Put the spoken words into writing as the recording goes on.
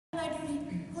my duty,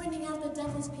 pointing out the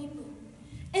devil's people.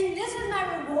 And this is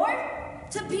my reward?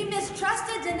 To be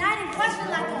mistrusted, denied, and questioned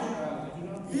like a...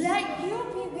 Let you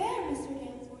beware, Mr.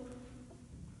 Danforth.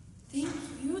 Think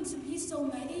you to be so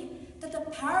mighty that the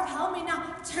power of hell may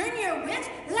now turn your wit?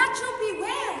 Let you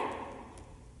beware.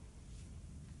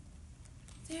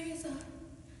 There is a...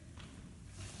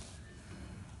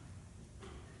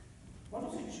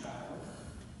 What is it, child?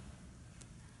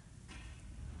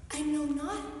 I know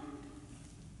not.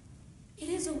 It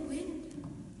is a wind.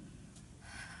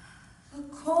 A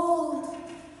cold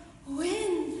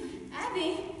wind.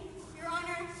 Abby, Your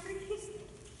Honor, please.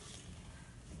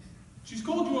 She's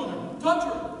cold, Your Honor. Touch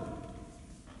her.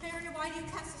 Mary, why do you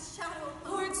cast a shadow?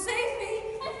 Lord, save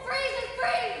me. I'm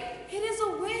free. It is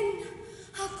a wind.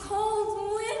 A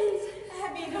cold wind.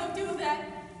 Abby, don't do that.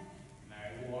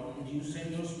 Mary Warden, do you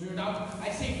send your spirit out? I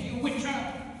say to you, witcher.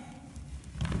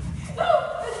 No,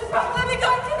 Mr. Brown, let me go.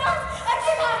 I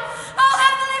cannot. Oh,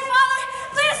 Heavenly Father,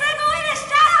 please take away this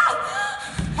shadow.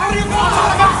 How do you go?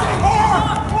 More!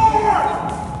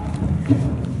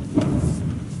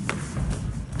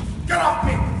 Get off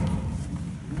me!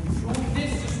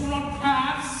 This will not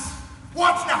pass.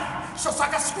 What now? She'll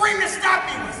like a scream to stab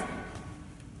me with.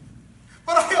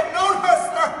 But I have known her,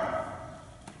 sir.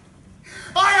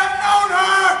 I have known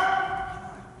her!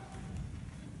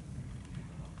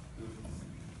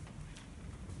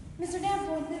 Mr.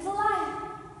 Danforth, it's alive.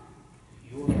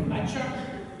 You're a lecture?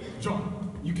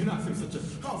 John, you cannot say such a...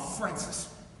 Oh, Francis.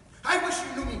 I wish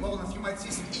you knew me well enough you might see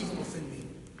some evil within me.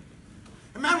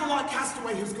 A man will not cast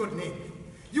away his good name.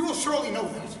 You will surely know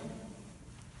that.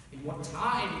 In what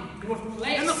time? In what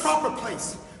place? In the proper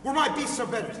place, where my beasts are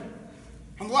bedded.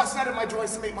 On the last night of my joy,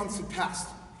 some 8 months had passed.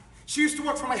 She used to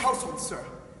work for my household, sir.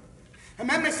 And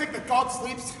men may think that God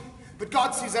sleeps, but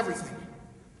God sees everything.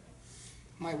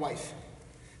 My wife,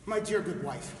 my dear good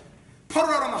wife, put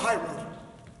her out on the high road.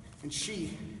 And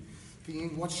she,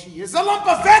 being what she is, a lump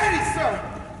of vanity, sir!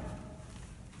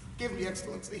 Give me,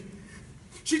 Excellency.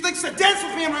 She thinks to dance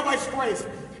with me in my wife's grave.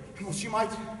 And well, she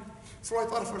might. So I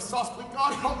thought of her softly.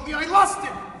 God help me, I lost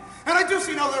him. And I do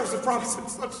see now there is a promise in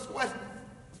such sweat.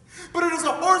 But it is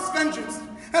a whore's vengeance.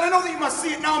 And I know that you must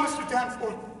see it now, Mr.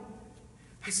 Danforth.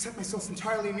 I set myself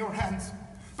entirely in your hands.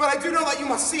 But I do know that you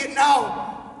must see it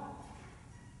now.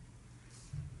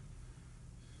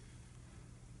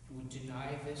 You would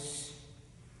deny this?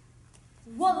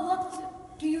 What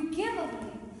look do you give of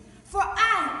me? For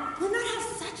I will not have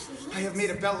such lips. I have made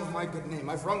a belle of my good name.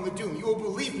 I've rung the doom. You will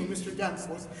believe me, Mr.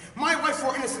 Danforth. My wife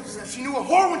for innocent as if she knew a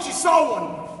whore when she saw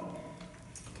one.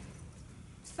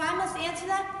 If I must answer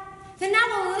that, then I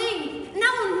will leave, and I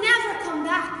will never come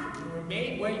back. You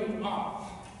remain where you are.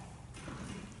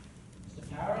 Mr.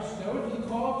 Parrish, go into the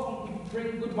court and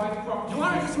bring good wife property. Your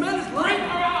Honor, this man is lying. Bring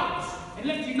her out, and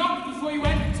let you knock before you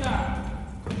enter.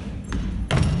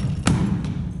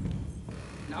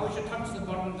 Now we shall come to the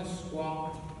bottom of the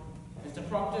swamp. Mr.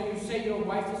 Proctor, you say your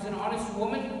wife is an honest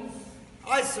woman?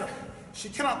 Aye, sir. She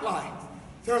cannot lie.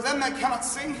 There are them that cannot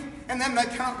sing, and them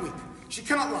that cannot weep. She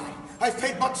cannot lie. I've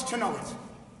paid much to know it.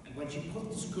 And when she put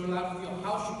this girl out of your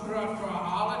house, you put her out for a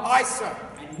harlot? Aye, sir.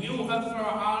 And knew her for a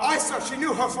harlot? Aye, sir. She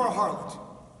knew her for a harlot.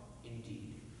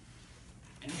 Indeed.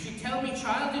 And if you tell me,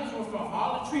 child, that you were for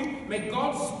harlotry, may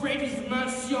God spread his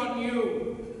mercy on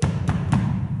you.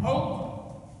 Hope.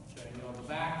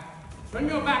 Turn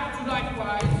your back to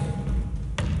likewise.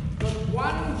 Not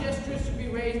one gesture is to be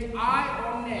raised, aye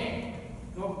or nay,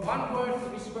 nor one word to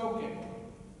be spoken.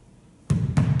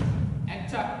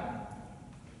 Enter.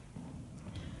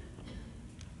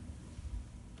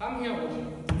 Come here,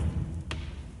 woman.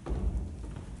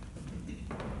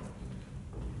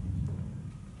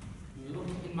 You look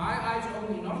in my eyes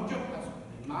only, not your husband.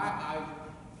 In my eyes.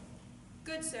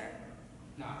 Good, sir.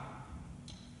 Now,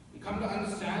 we come to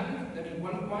understand that at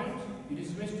one point you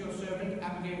dismissed your servant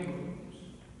Abigail Williams.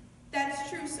 That is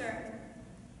true, sir.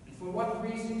 And for what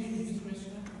reason did you dismiss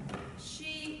her?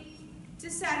 She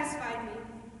dissatisfied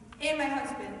me and my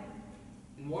husband.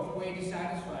 In what way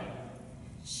dissatisfied her?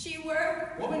 She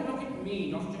were... Woman, look at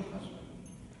me, not your husband.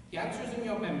 The answer is in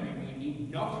your memory, and you need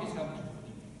not his help to put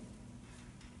it.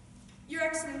 Your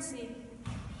Excellency,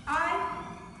 I,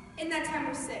 in that time,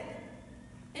 was sick.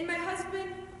 And my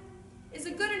husband is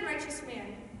a good and righteous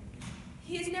man.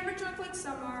 He is never drunk like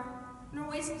some are, nor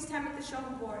wasting his time at the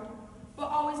shuffleboard, but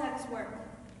always at his work.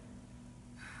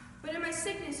 But in my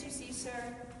sickness, you see,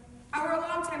 sir, I were a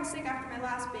long time sick after my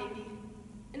last baby,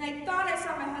 and I thought I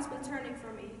saw my husband turning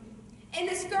from me. And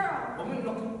this girl... Woman,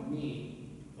 look at me.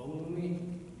 Only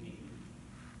me.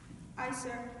 Aye,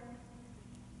 sir.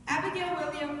 Abigail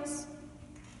Williams.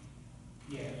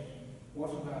 Yes.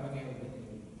 What of Abigail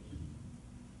Williams?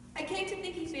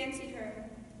 didn't think he fancied her.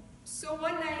 So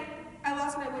one night, I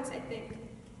lost my wits, I think,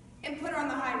 and put her on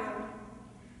the high road.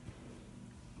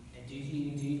 And did he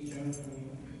indeed turn from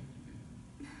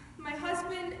you? My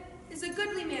husband is a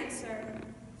goodly man, sir.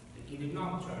 But he did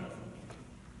not turn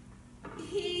from you.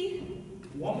 He...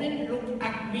 Woman, look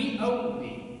at me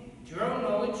only. To your own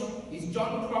knowledge, is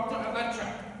John Proctor a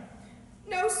lecher?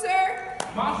 No, sir.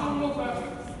 Marshal Wilbur.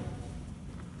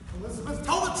 Elizabeth,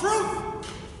 tell the truth!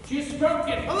 She has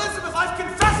spoken. Elizabeth, I've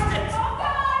confessed it! Oh,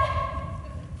 God!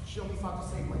 She only thought to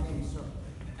save my name, sir.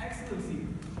 Excellency,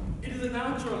 it is a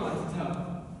natural lie to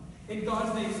tell. In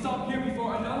God's name, stop here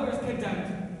before another is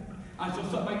condemned. I shall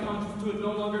shut my conscience to it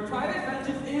no longer. Private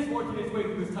vengeance is working its way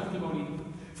through this testimony.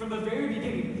 From the very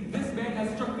beginning, this man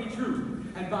has struck me true,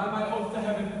 and by my oath to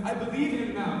heaven, I believe in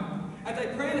him now. And I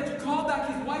pray that you call back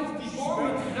his wife before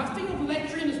me. Nothing of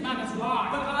lecturing this man has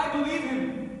lied. But I believe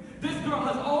him. This girl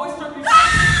has always struck me.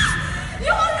 Ah! You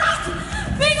will not!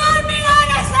 Bring on,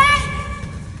 I say!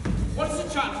 What is the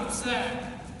chance? What's there?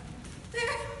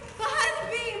 There, behind the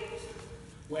beam.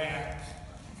 Where?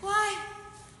 Why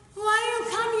do you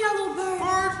come, yellow bird?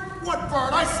 Bird? What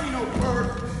bird? I see no bird.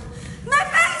 My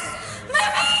face! My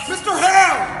face! Mr.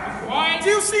 Hale! Quiet! Do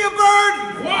you see a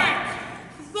bird? Quiet!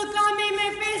 Look on me,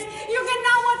 my face. You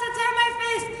cannot want to tear my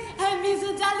face. And me's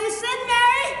a deadly sin,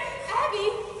 Mary. Abby.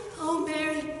 Oh,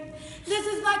 Mary. This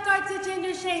is my art to change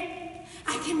your shape.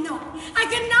 I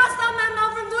cannot stop my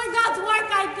mouth from doing God's work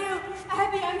I do.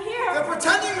 Abby, I'm here. They're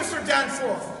pretending, Mr.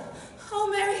 Danforth. Oh,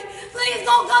 Mary, please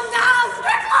don't come down.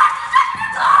 They're close.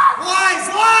 Lies!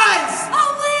 Lies!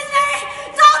 Oh, please, Mary,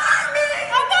 don't hurt me.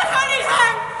 I'm not hurting her.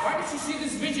 Why did she see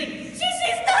this vision? She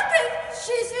sees nothing.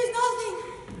 She sees nothing.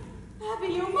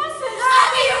 Abby, you mustn't.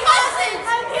 Abby, you mustn't.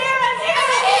 I'm here.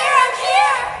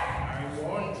 I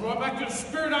warn, draw back your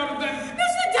spirit out of them.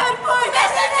 Mr. Danforth.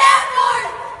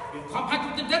 You've compact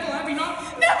with the devil, have you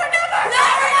not? Never.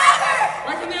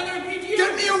 Why can the other impede you?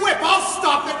 Get me a whip! I'll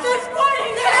stop it! There's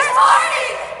warning.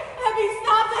 Abby,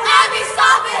 stop it. Abby,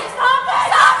 stop it.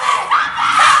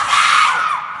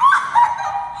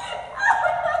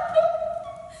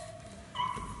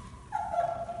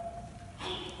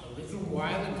 A little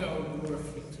while ago you were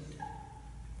afflicted.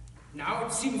 Now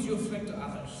it seems you afflict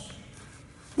others.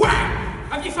 Where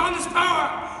have you found this power?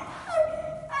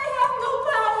 I have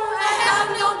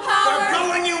no power. They're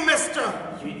going you, mister!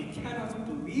 You cannot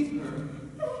believe her.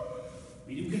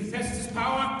 Will you confess this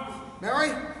power?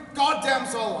 Mary, God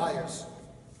damns all liars.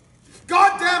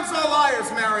 God damns all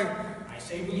liars, Mary! I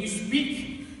say, will you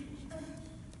speak?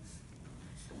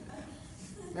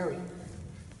 Mary,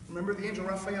 remember the angel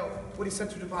Raphael, what he said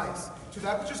to devise. To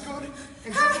that which is good,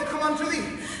 and good will come unto thee.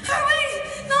 Her wings,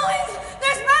 the wings,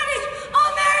 there's burning. Oh,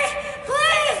 Mary,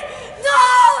 please,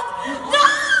 don't.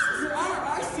 Your Honor,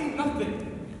 I see nothing.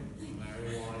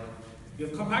 Mary Warner, you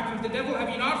have compact with the devil, have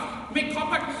you not? Make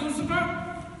compact with Lucifer?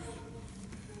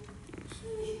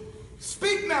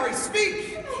 Speak, Mary,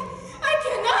 speak! I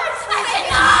cannot.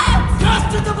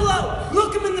 Cast the devil out!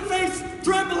 Look him in the face!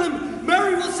 Trample him!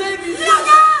 Mary will save you! Look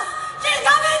out! She's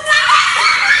coming down!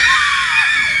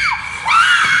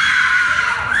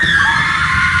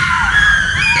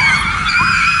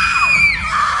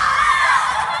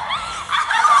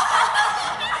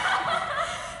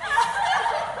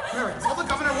 Mary, tell the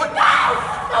governor what...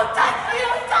 Don't touch me,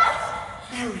 don't touch!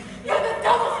 Mary, You're the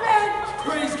devil's man!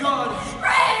 Praise God!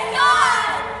 Praise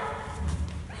God!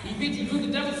 He bid you do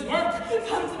the devil's work? You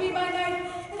come to me by night,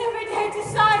 and every day to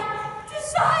sign.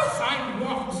 Sign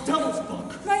what? Devil's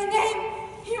book! My name,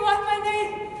 he wants my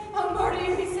name. I'll murder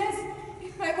you, he says.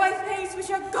 If my wife's names, we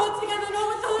shall go together, no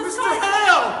with those Mr.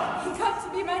 Hale! He comes to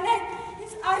me by night,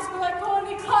 his eyes were like gold, and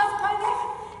he claws my neck.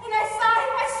 And I sigh.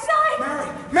 Mary,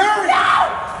 Mary! No!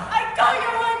 I go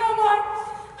your way no more.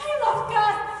 I love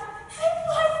God. I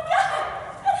love God.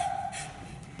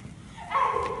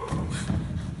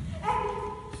 Abby,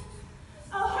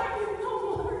 I'll hurt you no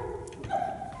more.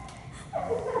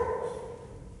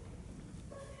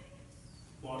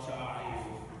 What are you?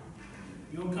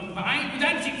 You're combined with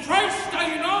Antichrist, are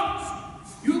you not?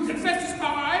 You confess this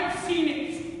power, I've seen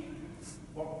it.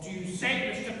 What do you say,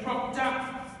 Mr. Proctor?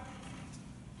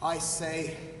 I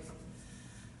say,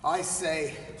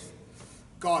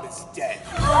 God is dead.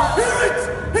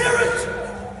 Hear it!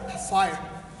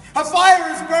 A fire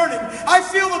is burning. I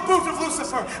feel the boot of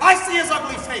Lucifer. I see his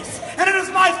ugly face. And it is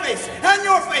my face and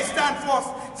your face stand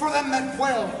forth for them that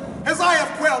quail. As I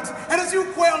have quailed, and as you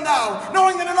quail now,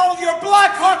 knowing that in all your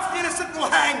black hearts the innocent will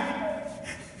hang.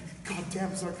 God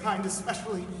damns our kind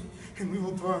especially, and we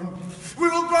will burn. We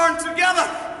will burn together.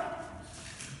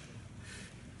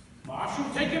 Marshal,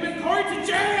 take him and Corey to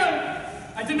jail!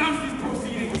 I denounce these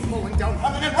proceedings. Pulling down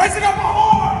heaven and raising up a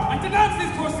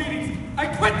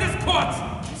quit this court!